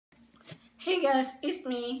Hey guys, it's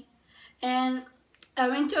me. And I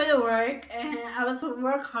went to the work and I was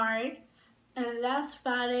work hard. And last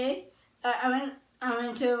Friday, I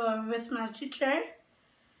went to with my teacher.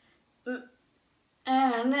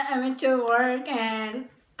 And I went to work and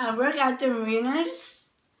I work at the Winners.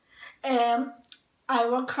 And I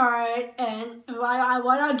work hard and what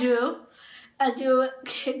I do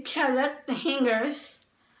collect the hangers.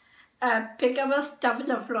 I pick up the stuff on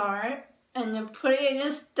the floor and then put it in the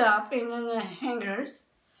stuff in the hangers.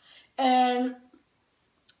 And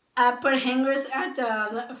I put hangers at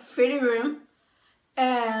the fitting room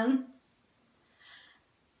and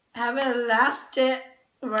have a last day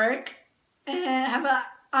work and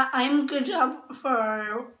I'm good job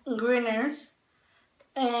for greeners.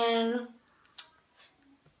 And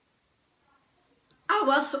I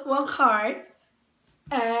was work hard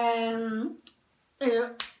and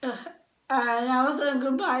I was a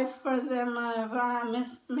goodbye for them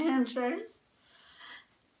managers.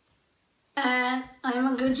 And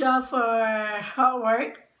I'm a good job for hard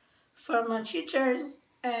work for my teachers.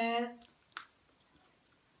 And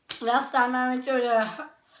last time I went to the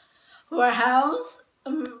warehouse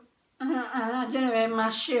and I didn't wear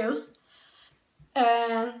my shoes.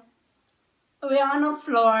 And we're on the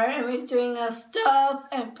floor and we're doing stuff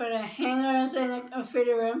and put hangers in the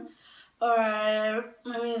fitting room or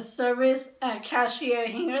maybe service cashier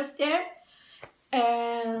hangers there.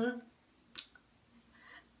 And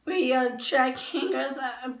we check hangers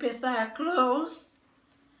beside clothes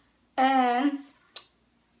and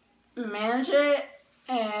manager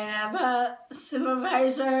and have a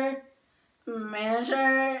supervisor,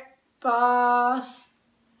 manager, boss.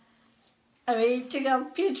 And we take a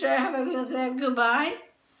picture, have a good say goodbye,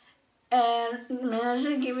 and the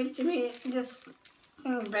manager give it to me this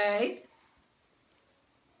thing bag.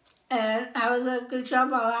 And I was a good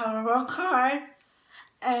job. I work hard,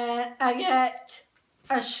 and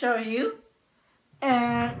I show you,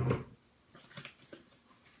 and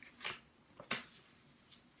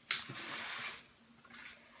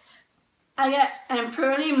I got an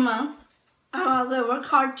early month. I was work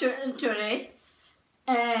hard today,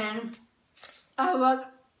 and I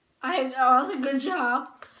was a good job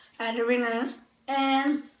at the Winners.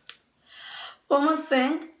 And one more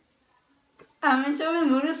thing, I went to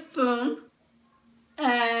remove the spoon,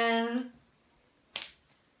 and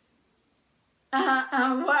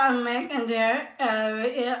what I make in there,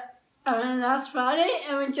 last Friday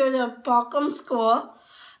I went to the Bockham school,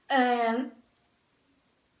 and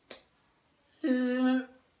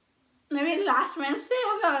maybe last Wednesday,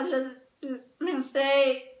 I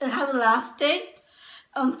have the last day.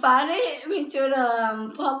 On Friday, I went to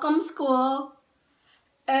the Bockham school,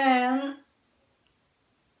 and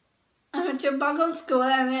I went to Bockham school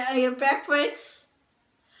and I ate breakfast,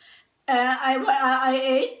 and I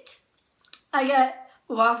ate. I got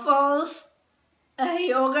waffles,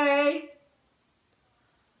 yogurt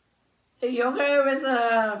with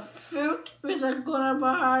a fruit with a granola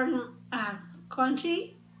bar,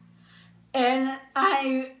 crunchy, and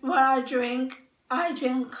I drink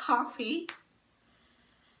coffee.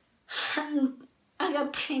 I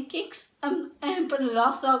got pancakes and put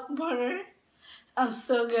lots of butter. I'm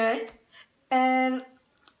so good, and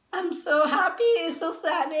I'm so happy and so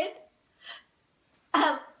sad.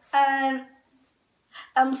 And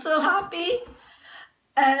I'm so happy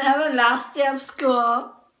and have a last day of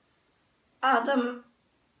school after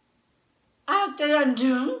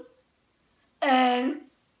June, and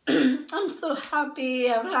I'm so happy.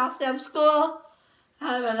 I have a last day of school. I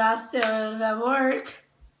have a last day of work,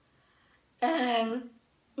 and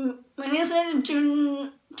when you said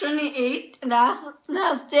June 28th,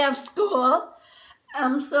 last day of school,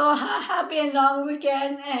 I'm so happy and long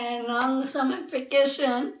weekend and long summer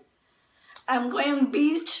vacation. I'm going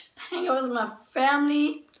beach, hang out with my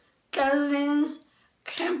family, cousins,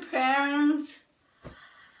 grandparents.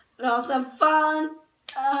 Lots of fun,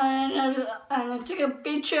 and I take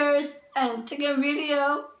pictures and take a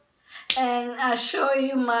video, and I show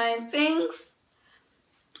you my things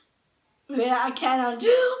where I cannot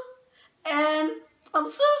do, and I'm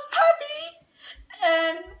so happy.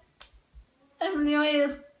 And Emilio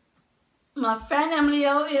is my friend.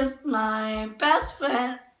 Emilio is my best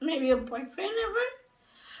friend, maybe a boyfriend ever,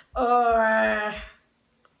 or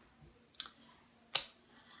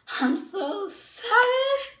I'm so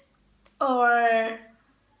sad, or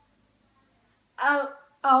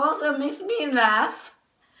also makes me laugh.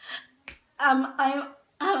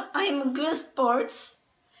 I'm good sports,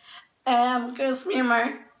 and I'm a good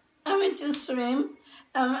swimmer. I went to swim.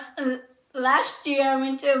 Last year I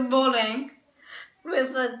went to bowling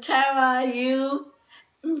with Tara, you,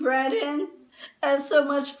 Braden. It's so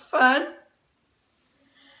much fun.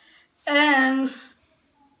 And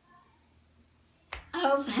I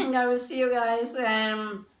also hang out with you guys.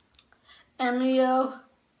 And Emilio,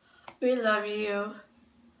 we love you.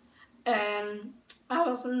 And I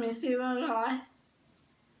also miss you a lot.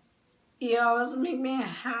 You always make me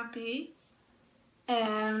happy.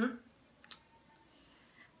 And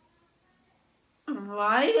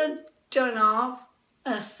why you turn off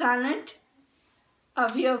a silent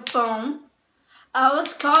of your phone? I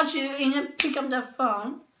always called you and you pick up the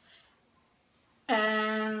phone.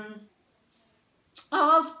 And I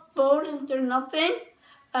was bored and do nothing.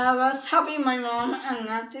 I was helping my mom and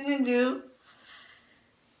nothing to do.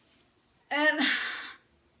 And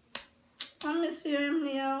I miss you,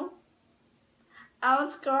 Emilio. I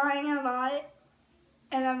was crying a lot,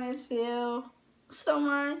 and I miss you so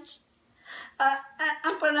much. I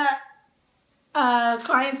put a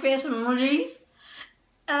crying face emojis,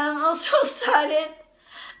 and I'm also excited,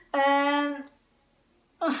 and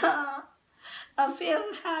I feel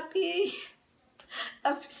happy.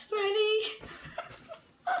 I feel sweaty.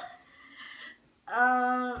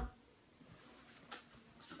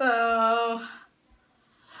 So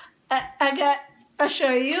I'll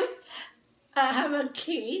show you. I have a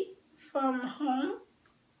key from home,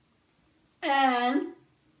 and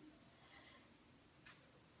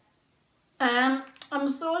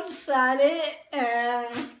I'm so excited,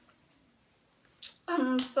 and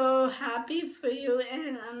I'm so happy for you,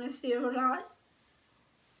 and I miss you a lot.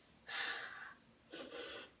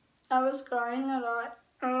 I was crying a lot.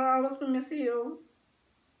 I was missing you.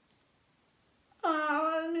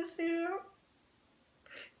 I miss you.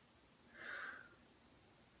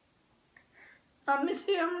 I miss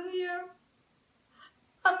you, Emilio.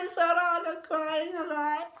 I miss a lot. I'm crying a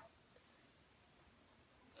lot.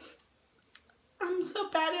 I'm so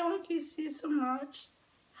bad. I want to kiss you so much.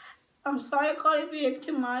 I'm sorry I called you babe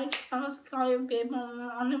too much. I was calling you babe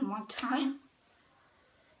only one time.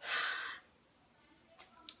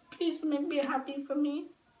 Please make me happy for me.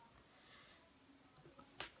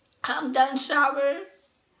 I'm done shower.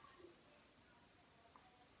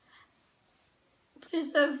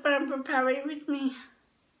 Please have fun preparing with me.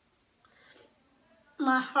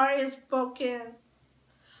 My heart is broken.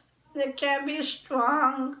 It can't be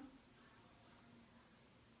strong.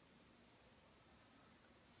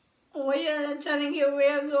 Where are telling you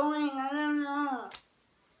where you're going? I don't know.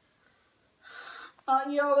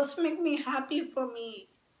 You always make me happy for me.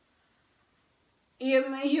 You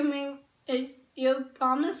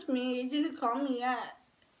promised me you didn't call me yet.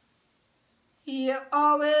 You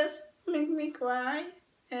always make me cry,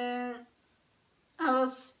 and I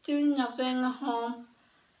was doing nothing at home.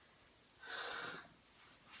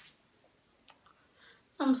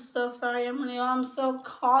 I'm so sorry, Emily. I'm so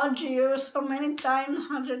called you so many times,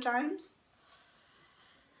 100 times.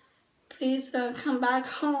 Please come back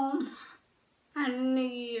home. I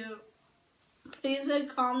need you. Please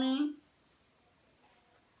call me.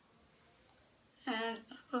 And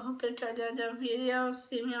I hope you enjoyed the video.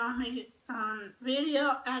 See me on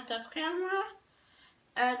video at the camera.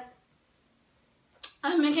 And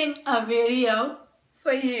I'm making a video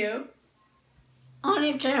for you on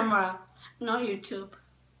your camera, not YouTube.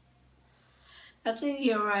 I think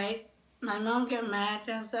you're right. My mom get mad,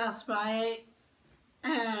 that's why.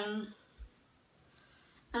 And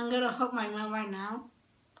I'm gonna help my mom right now.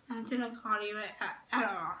 I didn't call you at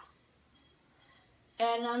all.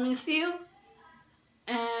 And I miss you.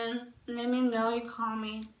 And let me know you call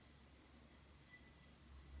me.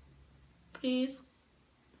 Please.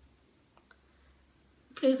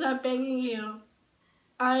 Please, I'm begging you.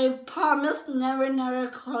 I promise never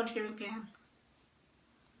call you again.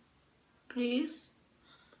 Please.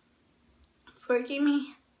 Forgive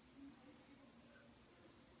me.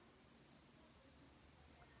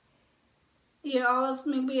 You always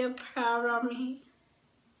make me proud of me.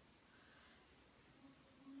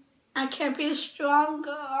 I can't be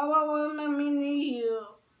stronger. All I want me need you.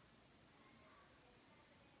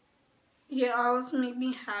 You always make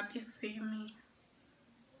me happy for me.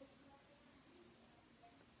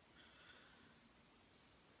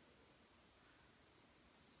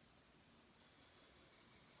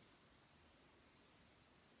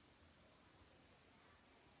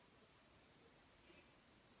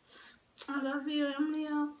 I love you,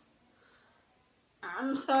 Emilio.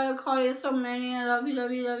 I'm sorry I called you so many. I love you,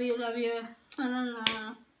 love you, love you, love you. I don't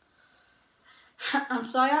know. I'm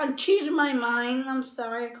sorry I changed my mind. I'm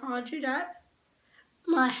sorry I called you that.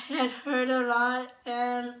 My head hurt a lot,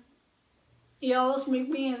 and you always make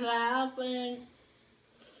me laugh, and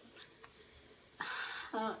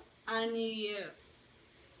I need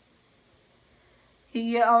you.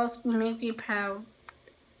 You always make me proud,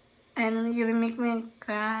 and you make me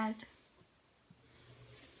glad.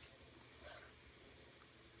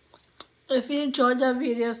 If you enjoyed the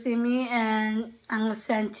video, see me and I'm gonna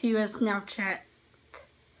send to you a Snapchat.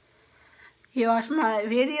 You watch my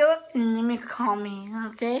video and then you call me,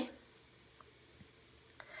 okay?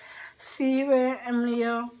 See you,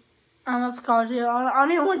 Emilio. I almost called you.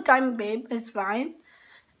 Only one time, babe. It's fine.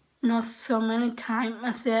 Not so many times.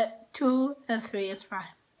 I said 2 and 3 is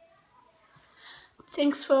fine.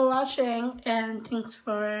 Thanks for watching and thanks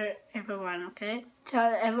for everyone, okay?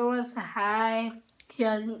 Tell everyone say hi.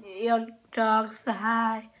 Your dog say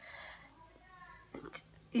hi.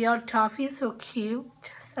 Your Toffee is so cute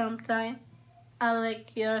sometimes. I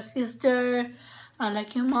like your sister. I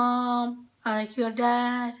like your mom. I like your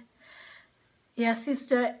dad. Your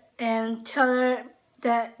sister. And tell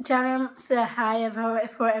him say hi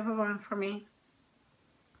for everyone for me.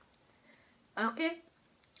 Okay?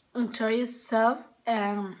 Enjoy yourself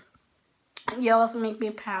and you always make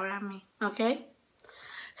me proud of me. Okay?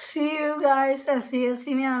 See you guys and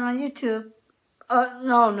see me on YouTube.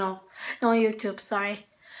 No, YouTube, sorry.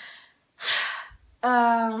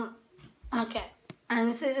 Okay.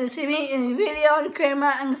 And see me in the video on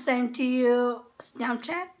camera and send to you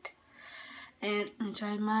Snapchat. And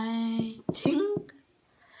enjoy my thing.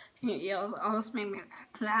 You always make me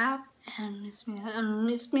laugh and miss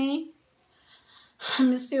me. I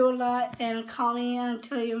miss you a lot and call me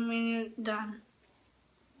until when you're done.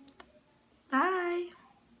 Bye.